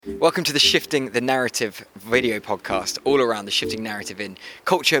Welcome to the Shifting the Narrative video podcast, all around the shifting narrative in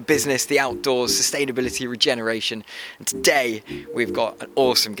culture, business, the outdoors, sustainability, regeneration. And today we've got an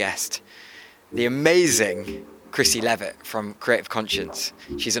awesome guest, the amazing Chrissy Levitt from Creative Conscience.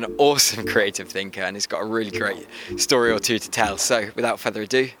 She's an awesome creative thinker and has got a really great story or two to tell. So without further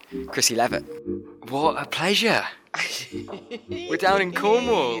ado, Chrissy Levitt. What a pleasure. We're down in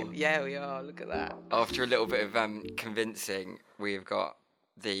Cornwall. Yeah, we are. Look at that. After a little bit of convincing, we've got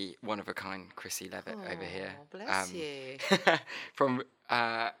the one-of-a-kind Chrissy Levitt over here. Bless you. From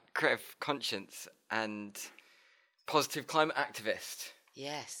Creative Conscience and positive climate activist.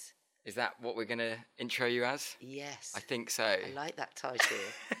 Yes. Is that what we're going to intro you as? Yes. I think so. I like that title.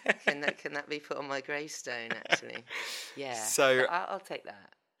 Can that be put on my gravestone, actually? Yeah. So I'll take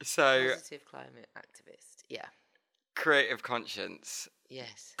that. So Positive climate activist. Yeah. Creative Conscience.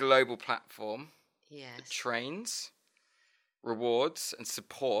 Yes. Global platform. Yes. That trains, rewards and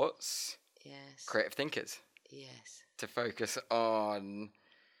supports Yes. creative thinkers Yes. to focus on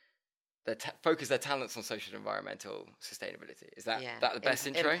focus their talents on social and environmental sustainability. Is that the best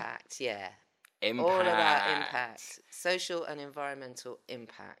intro? Impact, yeah. Impact. All about impact. Social and environmental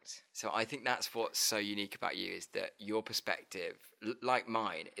impact. So I think that's what's so unique about you is that your perspective, like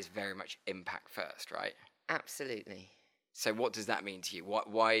mine, is very much impact first, right? Absolutely. So what does that mean to you?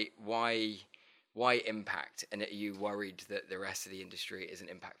 Why impact? And are you worried that the rest of the industry isn't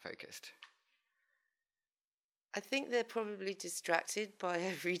impact focused? I think they're probably distracted by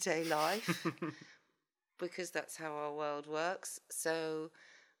everyday life because that's how our world works. So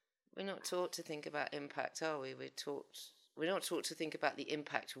we're not taught to think about impact, are we? We're not taught to think about the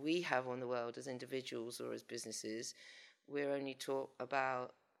impact we have on the world as individuals or as businesses. We're only taught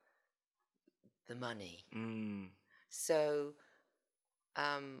about the money. So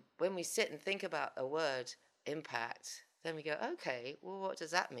when we sit and think about a word, impact, then we go, okay, well, what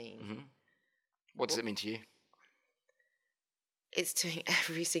does that mean? Mm-hmm. What does it mean to you? It's doing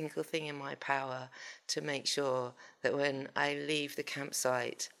every single thing in my power to make sure that when I leave the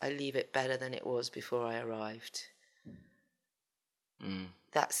campsite, I leave it better than it was before I arrived.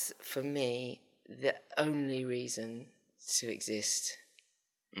 That's, for me, the only reason to exist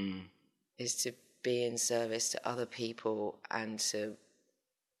is to be in service to other people and to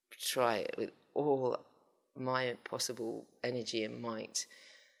try it with all my possible energy and might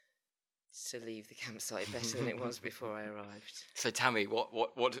to leave the campsite better than it was before I arrived. So tell me,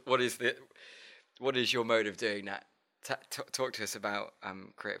 what is your mode of doing that? Talk to us about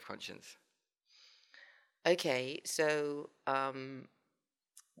Creative Conscience. Okay, so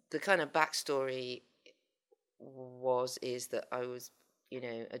the kind of backstory is that I was,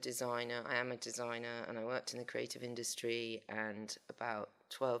 a designer. I am a designer, and I worked in the creative industry. And about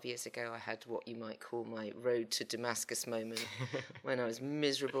 12 years ago, I had what you might call my road to Damascus moment, when I was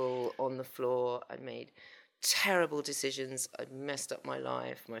miserable on the floor. I'd made terrible decisions. I'd messed up my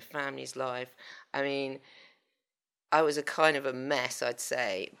life, my family's life. I mean, I was a kind of a mess, I'd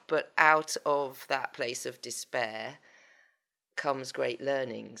say. But out of that place of despair comes great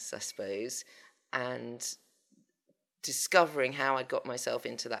learnings, I suppose. And discovering how I got myself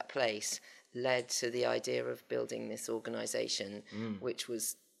into that place led to the idea of building this organisation, which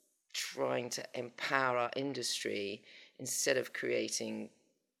was trying to empower our industry instead of creating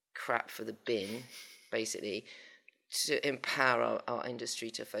crap for the bin, basically, to empower our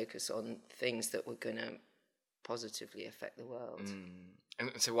industry to focus on things that were going to positively affect the world.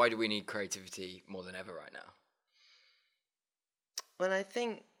 And so why do we need creativity more than ever right now? Well, I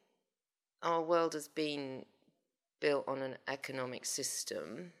think our world has been built on an economic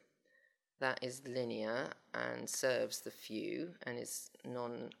system that is linear and serves the few and is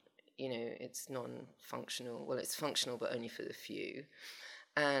it's non-functional. Well, it's functional, but only for the few.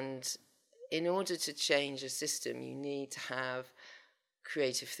 And in order to change a system, you need to have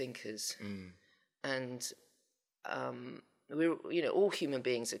creative thinkers. And we're, all human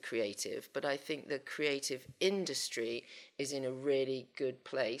beings are creative, but I think the creative industry is in a really good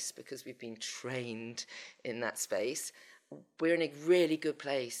place because we've been trained in that space. We're in a really good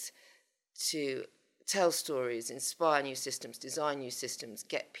place to tell stories, inspire new systems, design new systems,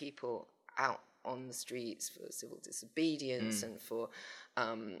 get people out on the streets for civil disobedience and for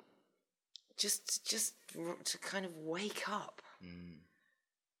just to kind of wake up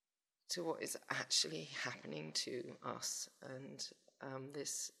to what is actually happening to us and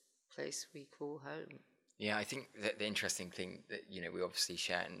this place we call home. Yeah, I think that the interesting thing that, we obviously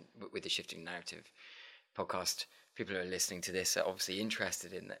share with the Shifting Narrative podcast, people who are listening to this are obviously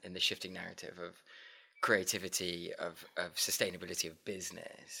interested in the shifting narrative of creativity, of sustainability of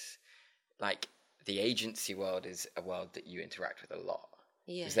business. Like, the agency world is a world that you interact with a lot.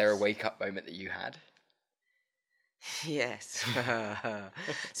 Yes. Was there a wake-up moment that you had? Yes.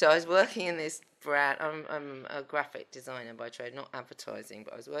 So I was working in this brand. I'm a graphic designer by trade, not advertising,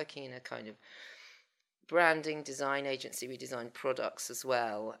 but I was working in a kind of branding design agency. We designed products as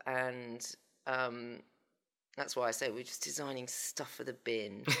well, and that's why I say we're just designing stuff for the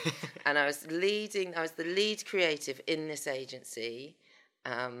bin. And I was the lead creative in this agency,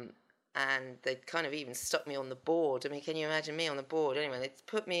 and they'd kind of even stuck me on the board. I mean, can you imagine me on the board? Anyway, they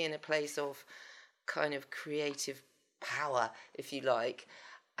put me in a place of kind of creative power, if you like.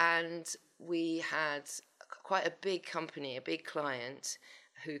 And we had quite a big company, a big client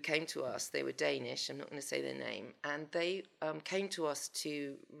who came to us. They were Danish, I'm not going to say their name, and they came to us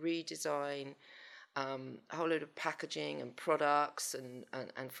to redesign a whole load of packaging and products and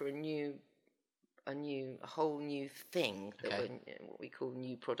for a whole new thing that Okay. what we call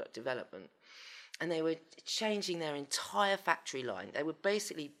new product development. And they were changing their entire factory line. They were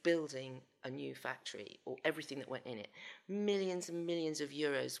basically building a new factory, or everything that went in it. Millions and millions of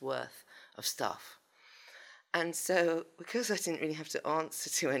euros worth of stuff. And so, because I didn't really have to answer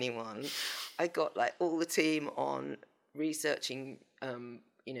to anyone, I got like all the team on researching,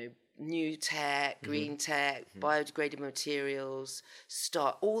 new tech, green tech, biodegradable materials,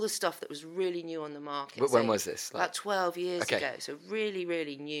 all the stuff that was really new on the market. When was this? About 12 years Okay. ago. So really,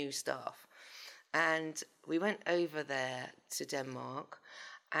 really new stuff. And we went over there to Denmark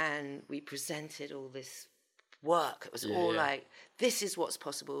and we presented all this work. It was like, this is what's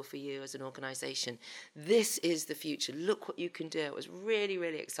possible for you as an organisation. This is the future. Look what you can do. It was really,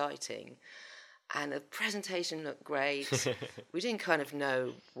 really exciting. And the presentation looked great. We didn't kind of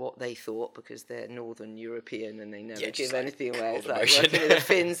know what they thought because they're Northern European and they never give anything away. It's like working with the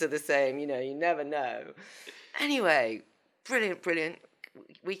Finns are the same, you never know. Anyway, brilliant.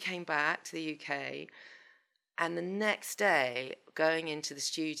 We came back to the UK, and the next day, going into the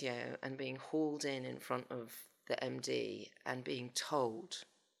studio and being hauled in front of the MD and being told,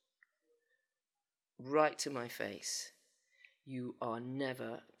 right to my face, you are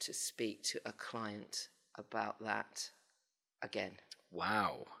never to speak to a client about that again.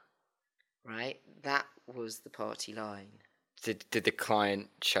 Wow. Right? That was the party line. Did the client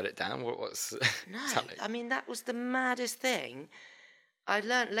shut it down? What's No, happening? I mean, that was the maddest thing. I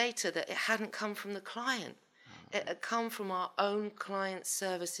learnt later that it hadn't come from the client. It had come from our own client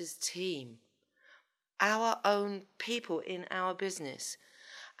services team, our own people in our business.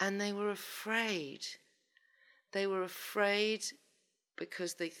 And they were afraid. They were afraid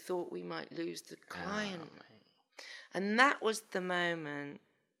because they thought we might lose the client. And that was the moment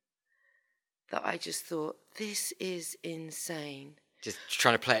that I just thought, this is insane. Just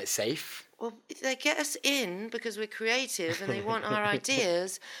trying to play it safe? Well, they get us in because we're creative and they want our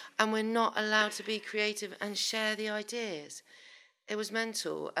ideas, and we're not allowed to be creative and share the ideas. It was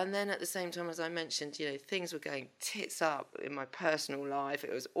mental. And then at the same time, as I mentioned, things were going tits up in my personal life.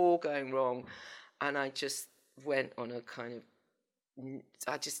 It was all going wrong. And I just went on a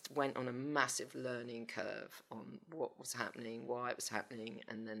massive learning curve on what was happening, why it was happening.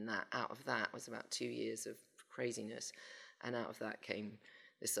 And then out of that was about 2 years of craziness. And out of that came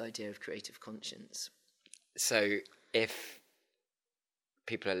this idea of creative conscience. So if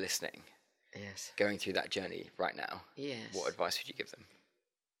people are listening, yes, going through that journey right now, yes, what advice would you give them?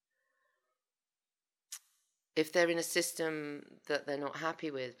 If they're in a system that they're not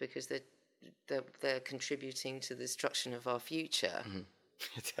happy with because they're contributing to the destruction of our future. Mm-hmm.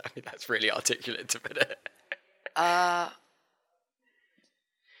 I mean, that's really articulate to put it.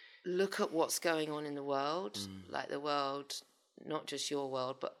 Look at what's going on in the world, like the world, not just your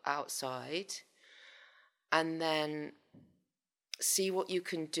world, but outside, and then see what you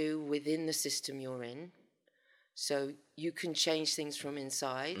can do within the system you're in. So you can change things from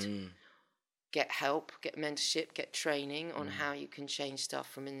inside, get help, get mentorship, get training on how you can change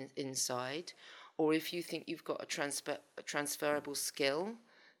stuff from inside. Or if you think you've got a transferable skill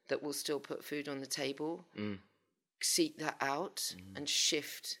that will still put food on the table, seek that out and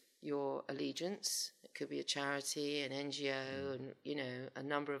shift your allegiance. It could be a charity, an NGO, and a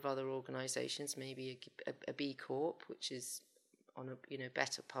number of other organisations, maybe a B Corp, which is on a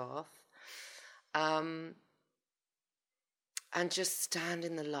better path, and just stand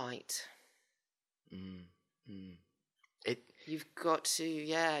in the light. You've got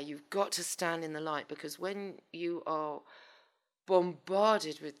to stand in the light, because when you are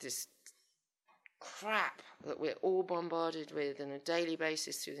bombarded with this crap that we're all bombarded with on a daily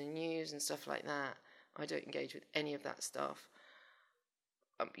basis through the news and stuff like that, I don't engage with any of that stuff.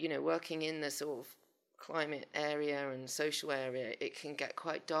 Working in the sort of climate area and social area, it can get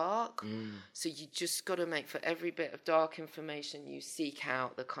quite dark. So you just got to make, for every bit of dark information, you seek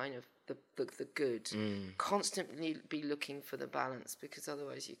out the kind of the good. Constantly be looking for the balance, because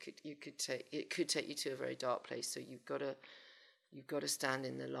otherwise it could take you to a very dark place. So you've got to stand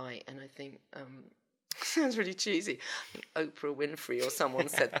in the light. And I think sounds really cheesy. I think Oprah Winfrey or someone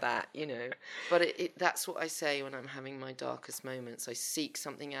said that, you know. But that's what I say when I'm having my darkest moments. I seek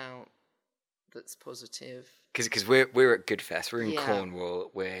something out that's positive. Because we're at Goodfest. We're in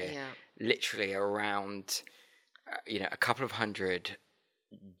Cornwall. We're literally around, a couple of hundred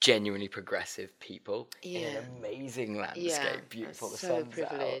genuinely progressive people in an amazing landscape. Beautiful. The so sun's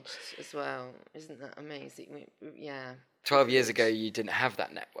privileged out as well. Isn't that amazing? 12 years ago, you didn't have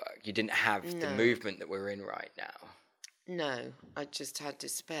that network. You didn't have the movement that we're in right now. No, I just had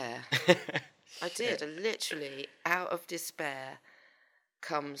despair. I did. Literally, out of despair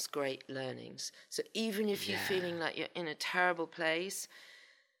comes great learnings. So even if you're feeling like you're in a terrible place,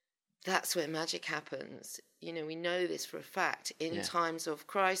 that's where magic happens. You know, we know this for a fact. In times of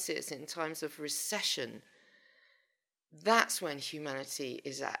crisis, in times of recession, that's when humanity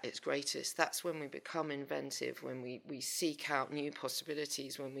is at its greatest. That's when we become inventive, when we seek out new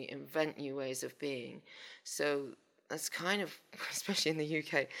possibilities, when we invent new ways of being. So that's kind of, especially in the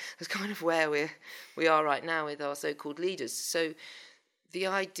UK, that's kind of where we are right now with our so-called leaders. So the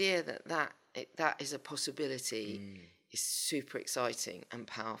idea that is a possibility is super exciting and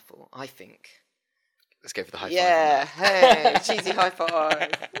powerful, I think. Let's go for the high five. Yeah, hey, cheesy high five.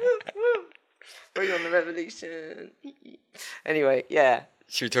 Bring on the revolution. Anyway, yeah.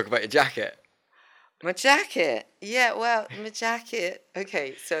 Should we talk about your jacket? My jacket. Yeah, well, my jacket.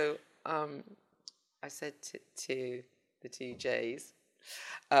 Okay, so I said to the two J's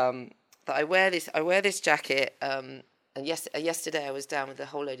that I wear this jacket. And yesterday I was down with a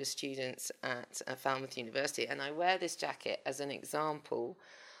whole load of students at Falmouth University, and I wear this jacket as an example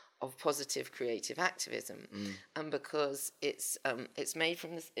of positive creative activism, and because it's made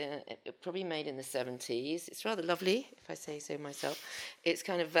from this, probably made in the 70s. It's rather lovely, if I say so myself. It's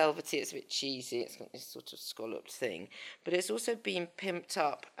kind of velvety. It's a bit cheesy. It's got this sort of scalloped thing, but it's also been pimped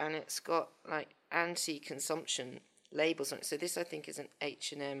up, and it's got like anti-consumption labels on it. So this, I think, is an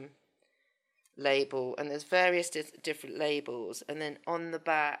H&M label, and there's various different labels, and then on the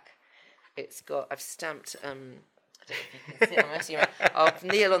back, I've stamped. I'll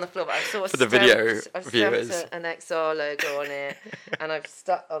kneel on the floor, but I've sort of stamped an XR logo on it, and I've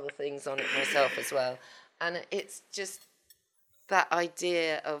stuck other things on it myself as well. And it's just that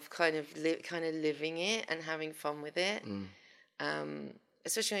idea of kind of living it and having fun with it.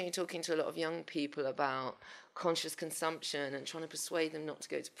 Especially when you're talking to a lot of young people about conscious consumption and trying to persuade them not to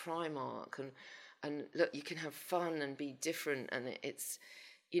go to Primark and look, you can have fun and be different, and it's,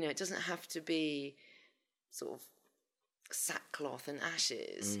 it doesn't have to be sort of sackcloth and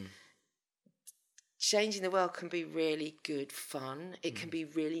ashes. Changing the world can be really good fun. It can be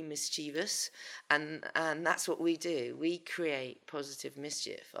really mischievous, and that's what we do. We create positive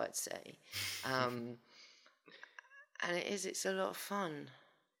mischief, I'd say, and it's a lot of fun.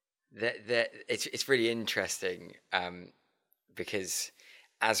 It's really interesting because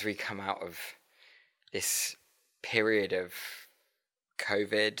as we come out of this period of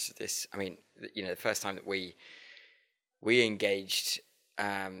COVID, the first time that we engaged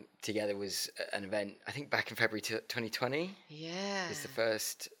together was an event, I think back in February 2020. Yeah. It's the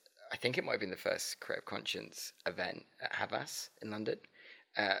first, I think it might have been the first Creative Conscience event at Havas in London,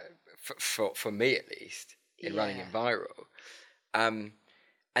 for me at least, in running it viral.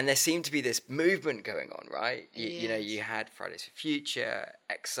 And there seemed to be this movement going on, right? You had Fridays for Future,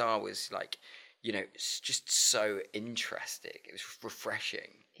 XR was like, just so interesting. It was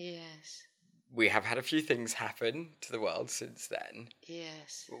refreshing. Yes. We have had a few things happen to the world since then.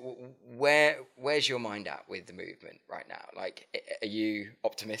 Yes. Where's your mind at with the movement right now? Like, are you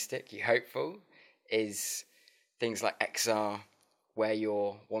optimistic? Are you hopeful? Is things like XR where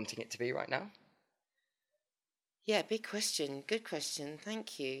you're wanting it to be right now? Yeah, big question. Good question.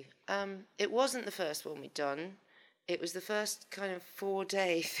 Thank you. It wasn't the first one we'd done. It was the first kind of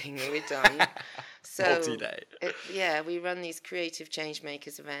 4-day thing that we'd done. So multi-day. We run these creative change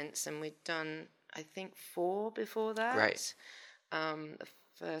makers events, and we'd done, I think, 4 before that. Right. The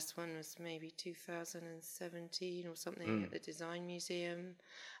first one was maybe 2017 or something at the Design Museum.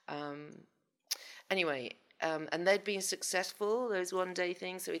 Anyway, and they'd been successful, those 1-day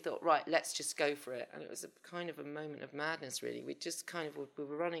things, so we thought, right, let's just go for it. And it was a kind of a moment of madness, really. We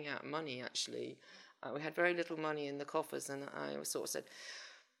were running out of money, actually. We had very little money in the coffers, and I sort of said,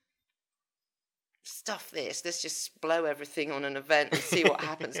 stuff this, let's just blow everything on an event and see what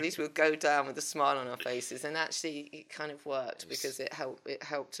happens. At least we'll go down with a smile on our faces. And actually it kind of worked because it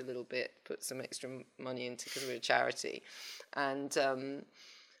helped a little bit, put some extra money into, because we're a charity. And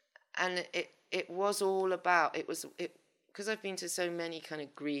it was all about, because I've been to so many kind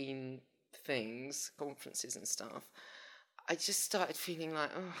of green things, conferences and stuff, I just started feeling like,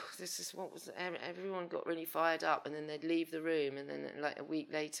 oh, this is what was... Everyone got really fired up, and then they'd leave the room, and then like a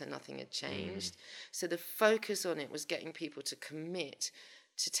week later, nothing had changed. So the focus on it was getting people to commit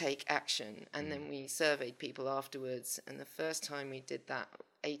to take action. And then we surveyed people afterwards, and the first time we did that,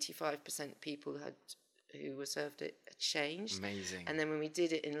 85% of people who were served it had changed. Amazing. And then when we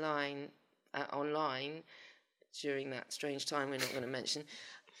did it online, during that strange time we're not going to mention,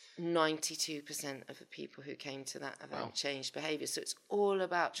 92% of the people who came to that event changed behaviour. So it's all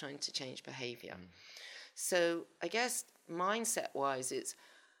about trying to change behaviour. So I guess mindset-wise, it's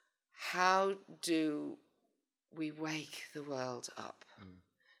how do we wake the world up?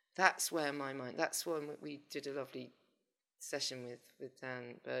 That's where my mind... That's when we did a lovely session with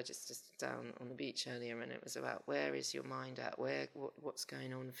Dan Burgess just down on the beach earlier, and it was about where is your mind at? What's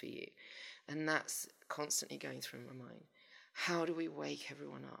going on for you? And that's constantly going through my mind. How do we wake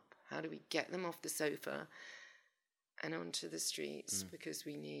everyone up? How do we get them off the sofa and onto the streets? Because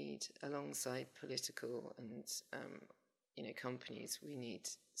we need, alongside political and companies, we need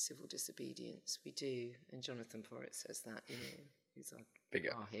civil disobedience. We do, and Jonathan Porritt says that. He's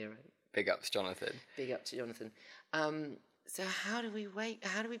our hero. Big ups, Jonathan. Big up to Jonathan. So how do we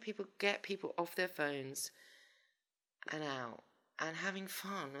get people off their phones and out? And having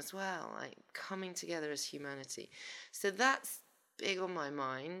fun as well, like coming together as humanity. So that's big on my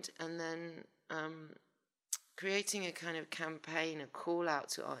mind. And then creating a kind of campaign, a call out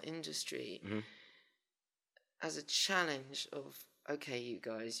to our industry as a challenge of, okay, you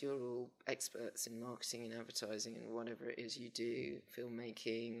guys, you're all experts in marketing and advertising and whatever it is you do,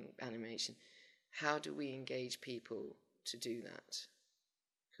 filmmaking, animation. How do we engage people to do that?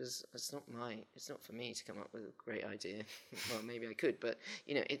 Because it's not for me to come up with a great idea. Well, maybe I could, but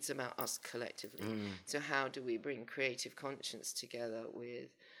it's about us collectively. So how do we bring creative conscience together with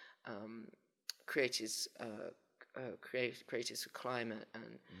creatives for climate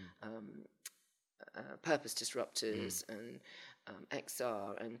and purpose disruptors and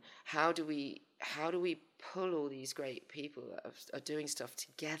XR, and how do we pull all these great people that are doing stuff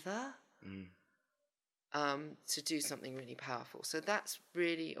together? To do something really powerful. So that's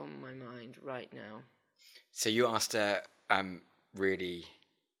really on my mind right now. So you asked a really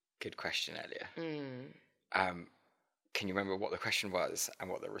good question earlier. Can you remember what the question was and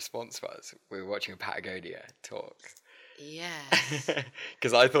what the response was? We were watching a Patagonia talk. Yes.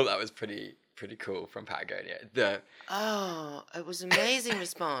 Because I thought that was pretty cool from Patagonia. It was an amazing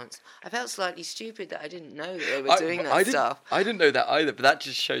response. I felt slightly stupid that I didn't know that they were doing that stuff. I didn't know that either, but that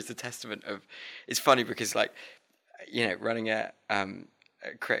just shows the testament of... It's funny because, running a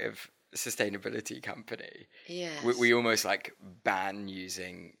creative sustainability company, we almost ban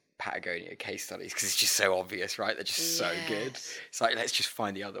using Patagonia case studies because it's just so obvious, right? They're just so good. It's like, let's just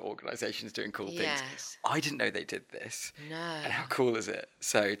find the other organisations doing cool things. I didn't know they did this. No. And how cool is it?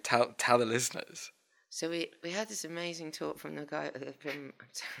 So tell the listeners. So we had this amazing talk from the guy from...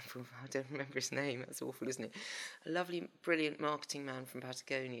 I don't remember his name. That's awful, isn't it? A lovely, brilliant marketing man from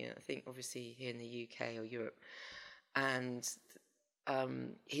Patagonia. I think obviously here in the UK or Europe. And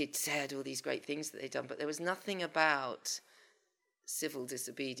he'd said all these great things that they'd done, but there was nothing about civil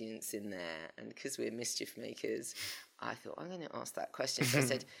disobedience in there. And because we're mischief makers, I thought, I'm going to ask that question. So I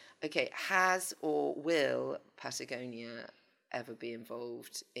said, okay, has or will Patagonia ever be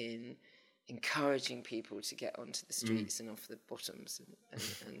involved in encouraging people to get onto the streets and off the bottoms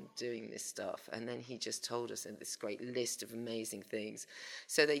and doing this stuff? And then he just told us this great list of amazing things.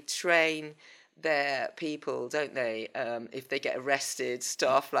 So they train their people, don't they? If they get arrested,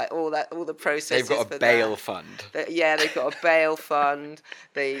 stuff like all the processes. They've got a bail fund. They've got a bail fund.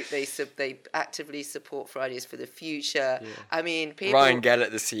 They actively support Fridays for the Future. Yeah. I mean, people. Ryan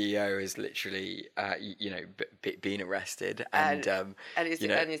Gellert, the CEO, is literally been arrested and is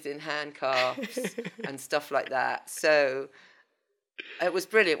in handcuffs and stuff like that. So. It was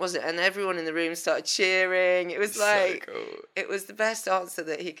brilliant, wasn't it? And everyone in the room started cheering. It was like, so cool. It was the best answer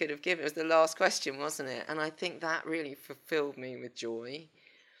that he could have given. It was the last question, wasn't it? And I think that really fulfilled me with joy.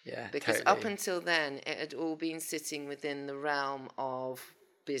 Yeah, because totally. Up until then, it had all been sitting within the realm of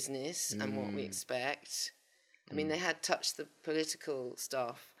business and what we expect. I mean, they had touched the political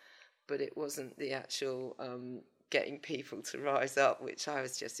stuff, but it wasn't the actual getting people to rise up, which I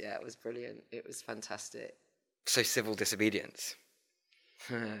was just, it was brilliant. It was fantastic. So civil disobedience.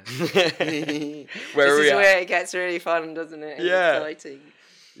 Where This are we is at? where it gets really fun, doesn't it? And Yeah. exciting.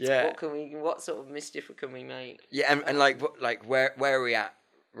 Yeah. What sort of mischief can we make? Yeah, and like where are we at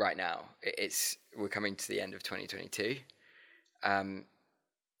right now? We're coming to the end of 2022.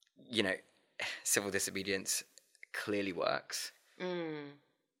 You know, civil disobedience clearly works,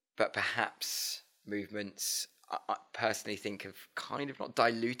 but perhaps movements I personally think have kind of not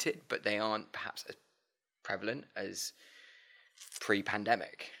diluted, but they aren't perhaps as prevalent as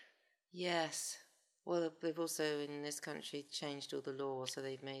pre-pandemic. Yes. Well, they've also in this country changed all the laws, so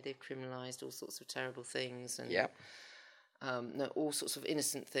they've criminalised all sorts of terrible things, and no, all sorts of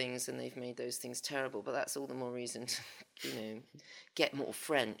innocent things, and they've made those things terrible. But that's all the more reason to, get more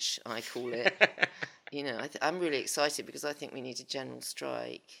French. I call it. I'm really excited because I think we need a general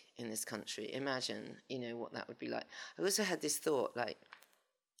strike in this country. Imagine, what that would be like. I also had this thought, like,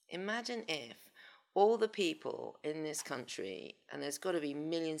 imagine if all the people in this country, and there's got to be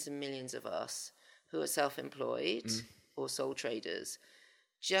millions and millions of us who are self-employed or sole traders,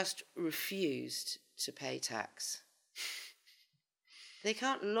 just refused to pay tax. They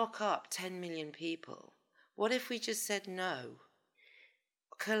can't lock up 10 million people. What if we just said no,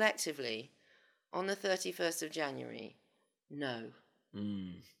 collectively, on the 31st of January, no?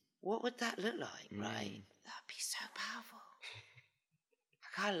 What would that look like, right? That'd be so powerful. I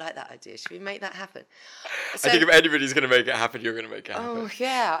kind of like that idea. Should we make that happen? So, I think if anybody's going to make it happen, you're going to make it happen. Oh,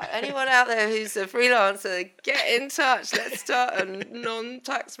 yeah. Anyone out there who's a freelancer, get in touch. Let's start a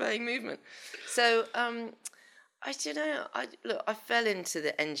non-tax-paying movement. So, I don't know. I fell into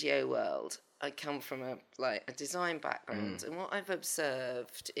the NGO world. I come from a design background, and what I've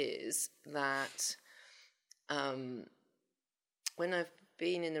observed is that when I've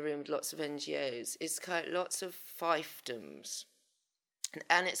been in the room with lots of NGOs, it's kind of lots of fiefdoms.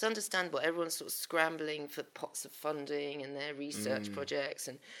 And it's understandable. Everyone's sort of scrambling for pots of funding and their research projects,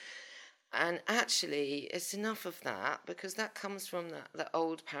 and actually, it's enough of that, because that comes from that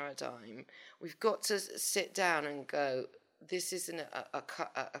old paradigm. We've got to sit down and go, this isn't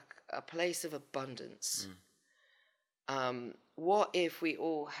a place of abundance. What if we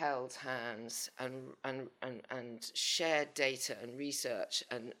all held hands and shared data and research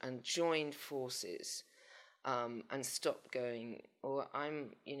and joined forces? And stop going, or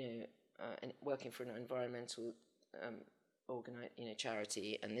I'm, working for an environmental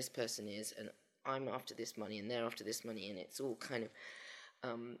charity, and this person is, and I'm after this money, and they're after this money, and it's all kind of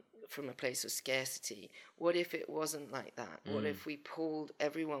from a place of scarcity. What if it wasn't like that? What if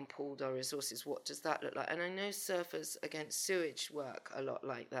everyone pooled our resources? What does that look like? And I know Surfers Against Sewage work a lot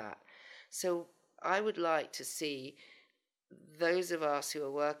like that. So I would like to see those of us who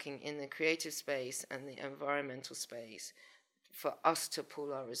are working in the creative space and the environmental space, for us to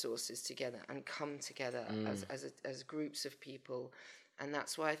pull our resources together and come together as groups of people. And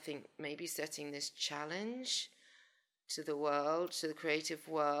that's why I think maybe setting this challenge to the world, to the creative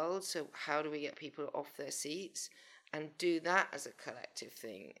world, so how do we get people off their seats and do that as a collective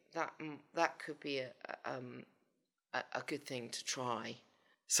thing, that could be a good thing to try.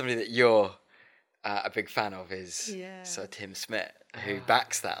 Somebody that you're a big fan of is Sir Tim Smith, who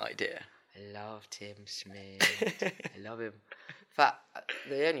backs that idea. I love Tim Smith. I love him. In fact,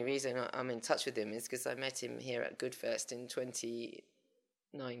 the only reason I'm in touch with him is because I met him here at Goodfest in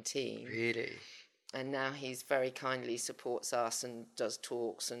 2019. Really? And now he's very kindly supports us and does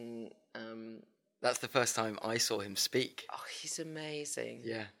talks, and that's the first time I saw him speak. Oh, he's amazing.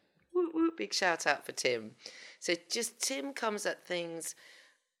 Yeah. Woo, woo, big shout out for Tim. So Tim comes at things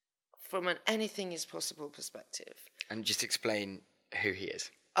from an anything is possible perspective. And just explain who he is.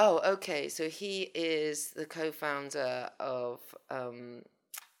 Oh, okay. So he is the co-founder of,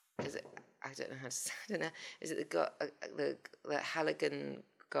 is it? I don't know how to say. I don't know. Is it the Halligan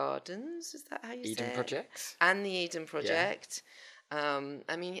Gardens? Is that how you say it? Eden Projects. And the Eden Project. Yeah.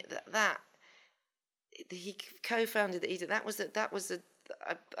 I mean that he co-founded the Eden. That was a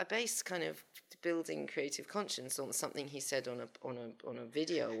base kind of building creative conscience on something he said on a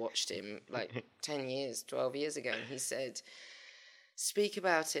video I watched him like 10 years, 12 years ago, and he said, speak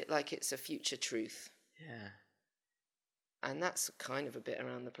about it like it's a future truth. Yeah. And that's kind of a bit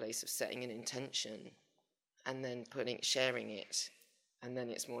around the place of setting an intention and then sharing it, and then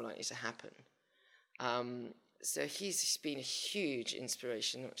it's more likely to happen. So he's been a huge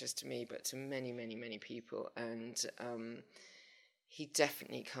inspiration, not just to me, but to many, many, many people. And he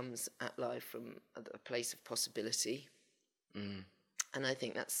definitely comes at life from a place of possibility. And I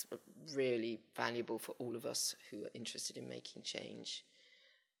think that's really valuable for all of us who are interested in making change.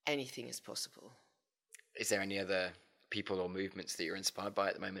 Anything is possible. Is there any other people or movements that you're inspired by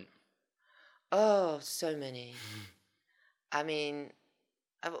at the moment? Oh, so many. I mean,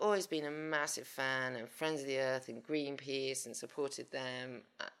 I've always been a massive fan of Friends of the Earth and Greenpeace and supported them.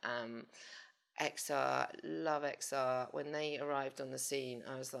 XR, love XR. When they arrived on the scene,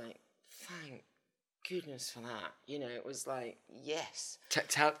 I was like, thank goodness for that. You know, it was like, yes.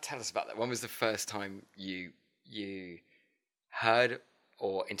 Tell us about that. When was the first time you heard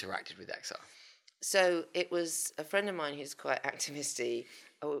or interacted with XR? So it was a friend of mine who's quite activisty,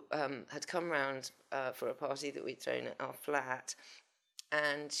 had come round for a party that we'd thrown at our flat.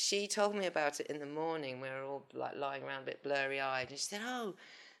 And she told me about it in the morning. We were all like lying around a bit blurry-eyed. And she said, oh,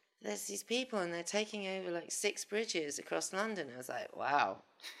 there's these people and they're taking over like 6 bridges across London. I was like, wow,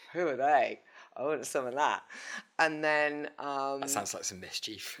 who are they? I want some of that. And then... that sounds like some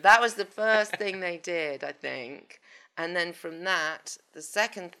mischief. That was the first thing they did, I think. And then from that, the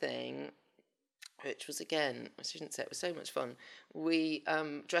second thing, which was, again, I shouldn't say it was so much fun, we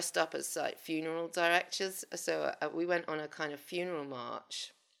dressed up as like funeral directors. So we went on a kind of funeral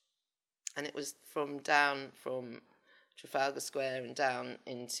march, and it was from Trafalgar Square and down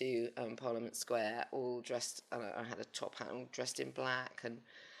into Parliament Square, all dressed, I had a top hat, all dressed in black, and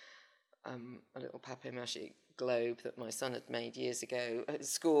a little papier-mâché globe that my son had made years ago at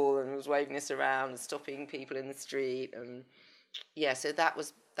school, and was waving this around and stopping people in the street. And yeah, so that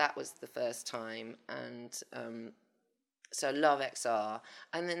was the first time. And so I love XR.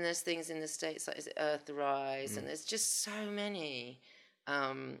 And then there's things in the States like, is it Earthrise? And there's just so many.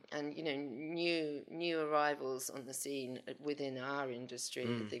 And, you know, new arrivals on the scene within our industry,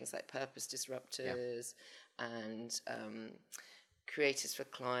 things like Purpose Disruptors and Creators for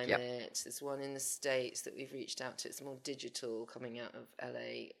Climate. Yep. There's one in the States that we've reached out to. It's more digital, coming out of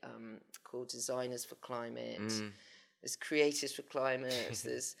LA, called Designers for Climate. There's Creators for Climate.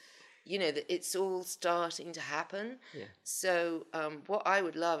 There's, you know, it's all starting to happen. Yeah. So what I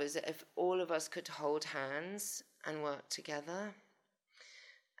would love is that if all of us could hold hands and work together.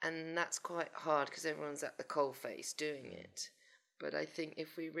 And that's quite hard because everyone's at the coalface doing it. But I think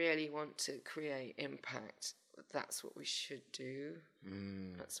if we really want to create impact, that's what we should do.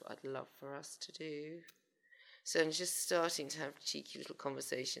 That's what I'd love for us to do. So I'm just starting to have cheeky little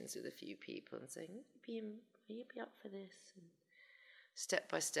conversations with a few people and saying, will you be up for this? And step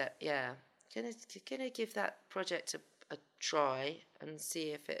by step, yeah. Gonna give that project a try and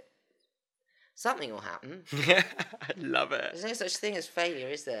see if something will happen. I love it. There's no such thing as failure,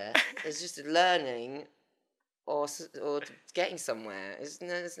 is there? There's just learning or getting somewhere.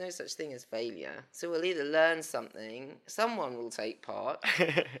 There's no such thing as failure. So we'll either learn something, someone will take part,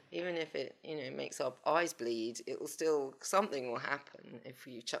 even if it, you know, makes our eyes bleed, something will happen if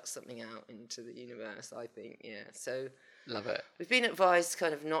you chuck something out into the universe, I think, yeah. So love it. We've been advised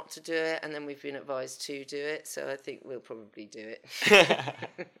kind of not to do it, and then we've been advised to do it, so I think we'll probably do it.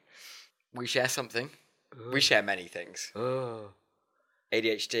 We share something. Ooh. We share many things. Oh.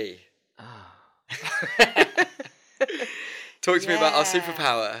 ADHD. Talk to me about our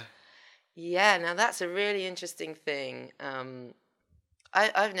superpower. Yeah, now that's a really interesting thing.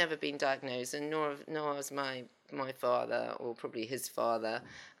 I've never been diagnosed, and nor has my father, or probably his father,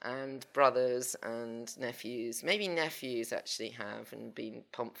 and brothers and nephews. Maybe nephews actually have, and been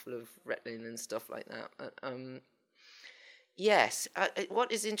pumped full of Ritalin and stuff like that. Yes,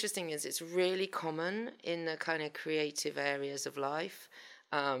 what is interesting is it's really common in the kind of creative areas of life.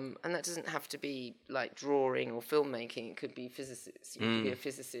 And that doesn't have to be like drawing or filmmaking. It could be physicists. You could be a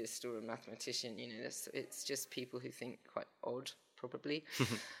physicist or a mathematician. You know, it's just people who think quite odd, probably,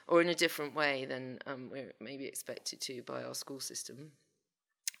 or in a different way than we're maybe expected to by our school system.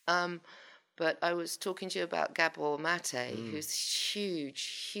 But I was talking to you about Gabor Mate, who's a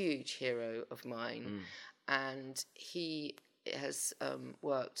huge hero of mine. And he has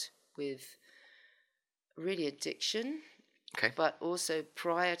worked with really addiction, but also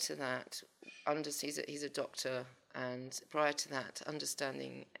prior to that, he's a doctor, and prior to that,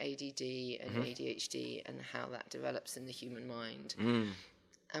 understanding ADD and ADHD and how that develops in the human mind.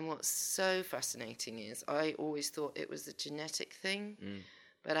 And what's so fascinating is I always thought it was a genetic thing,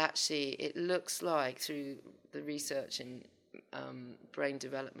 but actually it looks like through the research in brain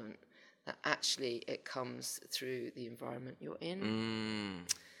development that actually it comes through the environment you're in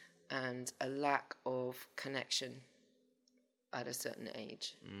and a lack of connection at a certain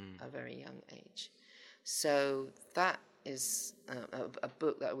age, a very young age. So that is a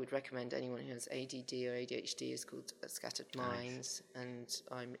book that I would recommend anyone who has ADD or ADHD. Is called Scattered Minds, and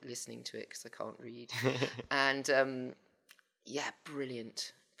I'm listening to it because I can't read. And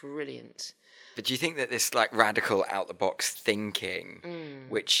brilliant. But do you think that this like radical out the box thinking,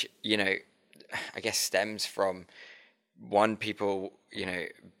 which, you know, I guess stems from people, you know,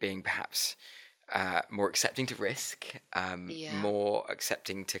 being perhaps more accepting to risk, more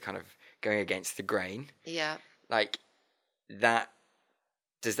accepting to kind of going against the grain. Yeah. Like that,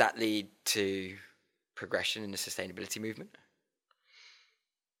 does that lead to progression in the sustainability movement?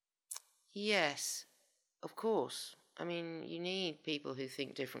 Yes, of course. I mean, you need people who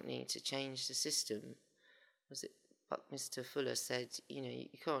think differently to change the system. Was it Buckminster Fuller said, you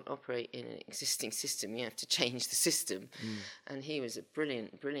can't operate in an existing system, you have to change the system. And he was a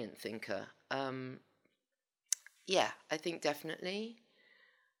brilliant, brilliant thinker. Yeah, I think definitely.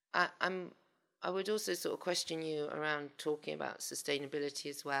 I would also sort of question you around talking about sustainability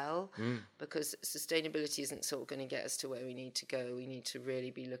as well, because sustainability isn't sort of going to get us to where we need to go. We need to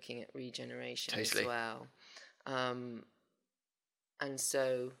really be looking at regeneration as well. And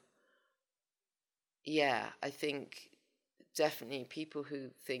so, yeah, I think definitely people who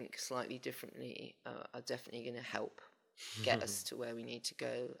think slightly differently are definitely going to help get us to where we need to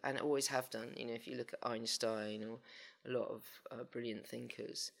go, and always have done. If you look at Einstein or a lot of brilliant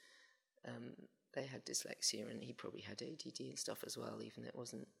thinkers, they had dyslexia, and he probably had ADD and stuff as well, even though it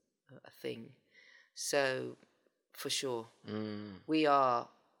wasn't a thing. So, for sure,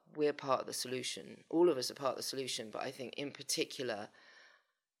 we're part of the solution. All of us are part of the solution, but I think in particular,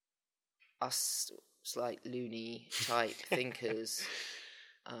 us slight loony type thinkers.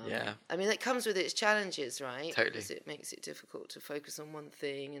 I mean, it comes with its challenges, right? Totally. Because it makes it difficult to focus on one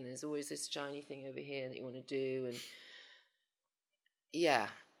thing, and there's always this shiny thing over here that you want to do, and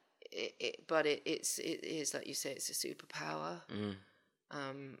but it is, like you say, it's a superpower.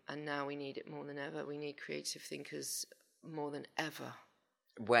 And now we need it more than ever. We need creative thinkers more than ever.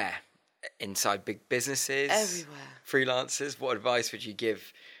 Where? Inside big businesses? Everywhere. Freelancers? What advice would you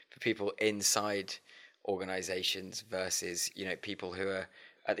give for people inside organizations versus, people who are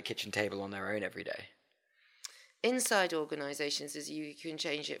at the kitchen table on their own every day? Inside organizations is you can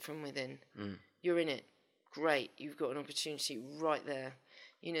change it from within. You're in it. Great. You've got an opportunity right there.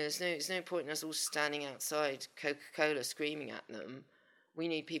 There's no point in us all standing outside Coca-Cola screaming at them. We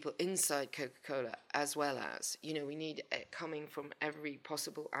need people inside Coca-Cola as well as, we need it coming from every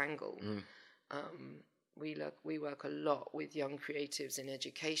possible angle. We work a lot with young creatives in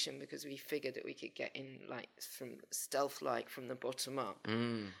education because we figured that we could get in from stealth-like from the bottom up.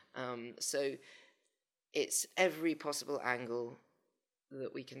 So it's every possible angle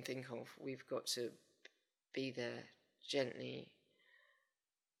that we can think of. We've got to be there gently,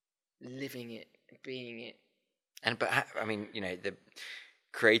 living it, being it. The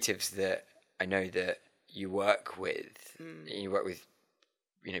creatives that I know that you work with,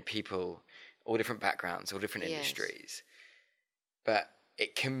 people, all different backgrounds, all different industries, but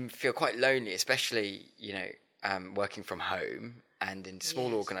it can feel quite lonely, especially, working from home and in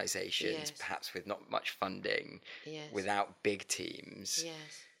small organizations, perhaps with not much funding, without big teams.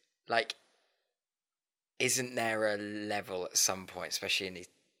 Isn't there a level at some point, especially in these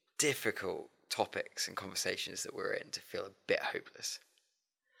difficult topics and conversations that we're in, to feel a bit hopeless?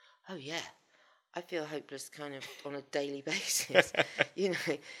 Oh yeah, I feel hopeless kind of on a daily basis,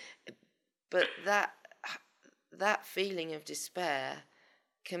 But that feeling of despair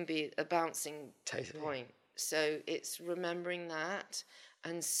can be a bouncing point. So it's remembering that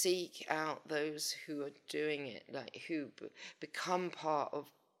and seek out those who are doing it, who become part of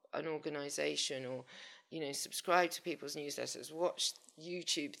an organization, or subscribe to people's newsletters, watch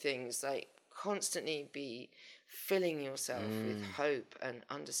YouTube things, constantly be filling yourself with hope and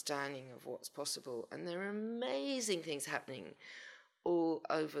understanding of what's possible. And there are amazing things happening all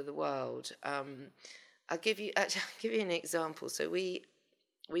over the world. I'll give you an example. So we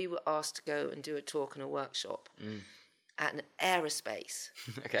were asked to go and do a talk and a workshop at an aerospace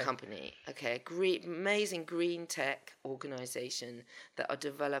company. Amazing green tech organization that are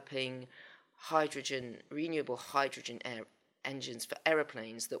developing renewable hydrogen engines for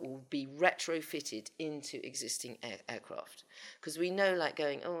aeroplanes that will be retrofitted into existing aircraft. Because we know,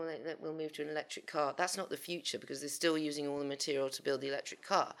 we'll move to an electric car. That's not the future, because they're still using all the material to build the electric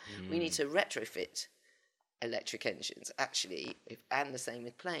car. We need to retrofit electric engines, actually, and the same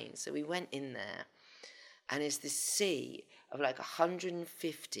with planes. So we went in there, and it's this sea of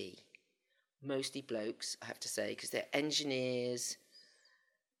 150, mostly blokes, I have to say, because they're engineers,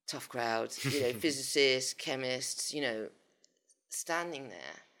 tough crowds, physicists, chemists, standing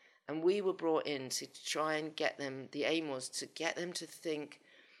there. And we were brought in to try and get them, the aim was to get them to think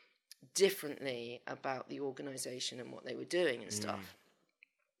differently about the organisation and what they were doing and stuff.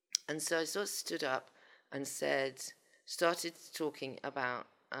 And so I sort of stood up and started talking about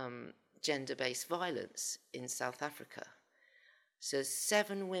gender-based violence in South Africa. So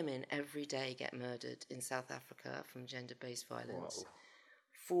 7 women every day get murdered in South Africa from gender-based violence. Whoa.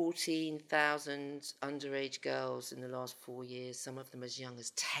 14,000 underage girls in the last 4 years, some of them as young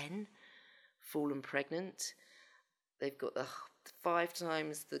as 10, fallen pregnant. They've got the 5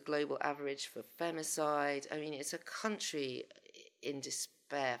 times the global average for femicide. I mean, it's a country in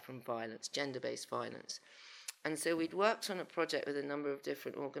despair from violence, gender-based violence. And so we'd worked on a project with a number of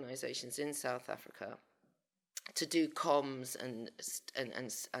different organisations in South Africa to do comms and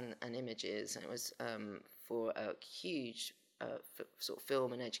images. And it was for a huge sort of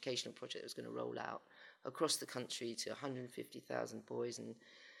film and educational project that was going to roll out across the country to 150,000 boys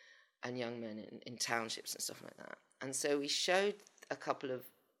and young men in townships and stuff like that. And so we showed a couple of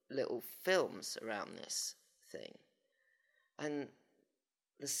little films around this thing. And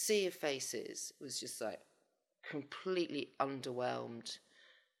the sea of faces was just like completely underwhelmed,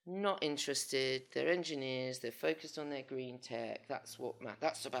 not interested. They're engineers, they're focused on their green tech. That's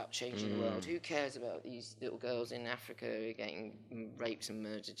that's about changing the world. Who cares about these little girls in Africa who are getting raped and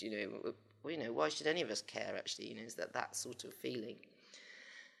murdered? Why should any of us care, actually? Is that sort of feeling.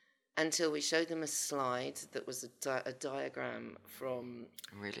 Until we showed them a slide that was a diagram from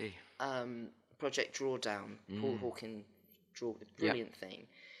really Project Drawdown, Paul Hawken brilliant thing.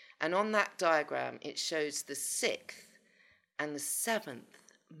 And on that diagram, it shows the 6th and the 7th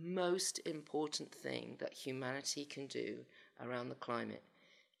most important thing that humanity can do around the climate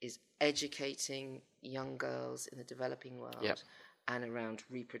is educating young girls in the developing world and around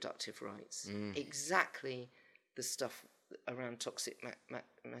reproductive rights. Exactly the stuff around toxic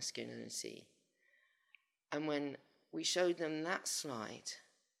masculinity. And when we showed them that slide,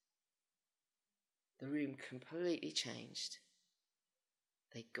 the room completely changed.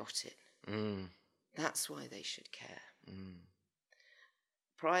 They got it. That's why they should care.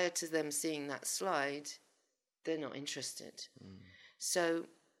 Prior to them seeing that slide, they're not interested. So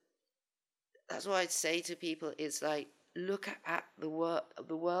that's what I'd say to people is like, look at the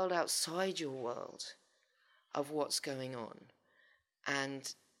world outside your world of what's going on.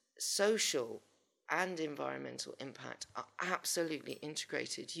 And social and environmental impact are absolutely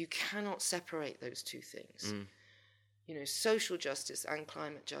integrated. You cannot separate those two things. Social justice and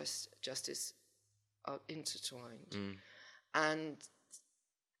climate justice are intertwined. And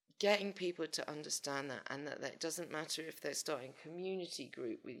getting people to understand that, and that it doesn't matter if they're starting a community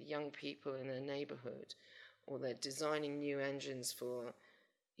group with young people in their neighbourhood, or they're designing new engines for,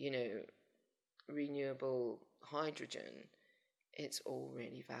 renewable hydrogen, it's all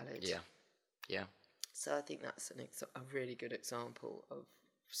really valid. Yeah. So I think that's a really good example of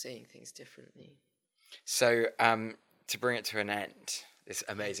seeing things differently. So to bring it to an end, this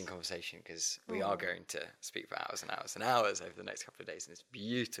amazing conversation, because we are going to speak for hours and hours and hours over the next couple of days, and it's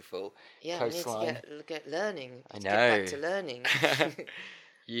beautiful. Yeah, coastline. we need to get learning. I know. Get back to learning.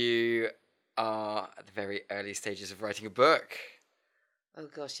 You are at the very early stages of writing a book. Oh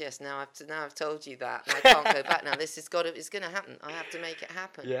gosh, yes. Now I've told you that. And I can't go back now. It's going to happen. I have to make it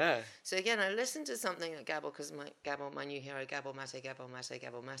happen. Yeah. So again, I listened to something that Gabor, because my new hero, Gabor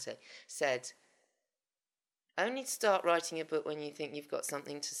Mate, said, only start writing a book when you think you've got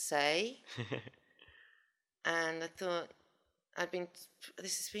something to say. And I thought,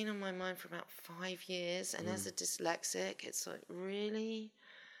 this has been on my mind for about 5 years. And as a dyslexic, it's like, really?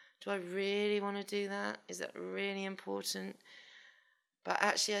 Do I really want to do that? Is that really important? But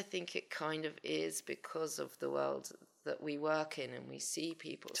actually, I think it kind of is, because of the world that we work in, and we see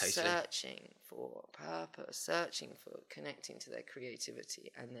people searching for purpose, searching for connecting to their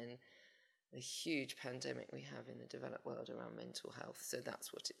creativity, and then the huge pandemic we have in the developed world around mental health. So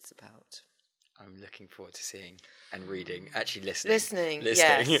that's what it's about. I'm looking forward to seeing and reading, actually listening.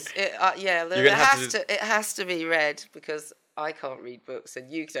 Yes. It has to be read, because I can't read books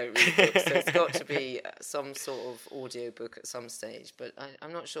and you don't read books, so it's got to be some sort of audio book at some stage. But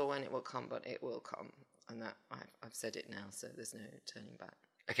I'm not sure when it will come, but it will come. And that I've said it now, so there's no turning back.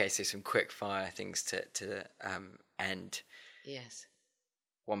 Okay, so some quick fire things to end. Yes.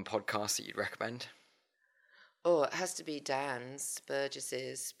 One podcast that you'd recommend? Oh, it has to be Dan's,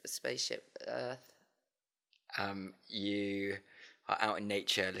 Burgess's Spaceship Earth. You are out in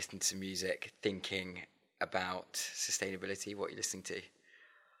nature, listening to music, thinking about sustainability. What are you listening to?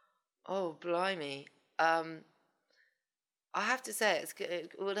 Oh, blimey. I have to say,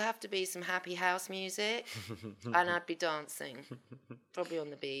 it would have to be some happy house music, and I'd be dancing, probably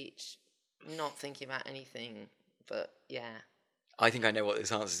on the beach, not thinking about anything, but yeah. I think I know what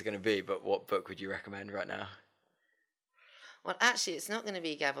this answer is going to be, but what book would you recommend right now? Well, actually, it's not going to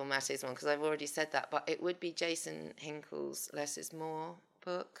be Gabor Mate's one, because I've already said that, but it would be Jason Hinkle's Less is More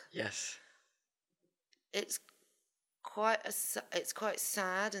book. Yes. It's quite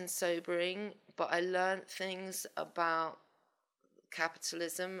sad and sobering, but I learned things about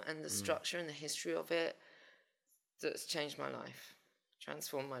capitalism and the structure and the history of it that's changed my life,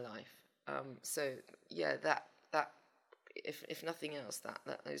 transformed my life. So yeah, that if nothing else, that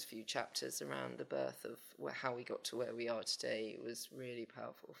those few chapters around the birth of how we got to where we are today was really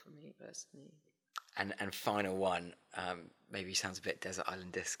powerful for me personally. And final one, maybe sounds a bit Desert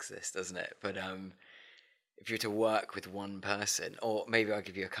Island Discs, this, doesn't it? But if you were to work with one person, or maybe I'll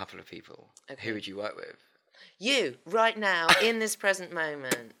give you a couple of people, who would you work with? You, right now, in this present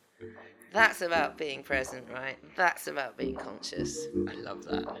moment. That's about being present, right? That's about being conscious. I love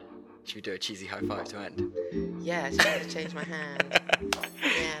that. Should we do a cheesy high five to end? Yeah, I just want to change my hand.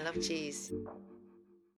 Yeah, I love cheese.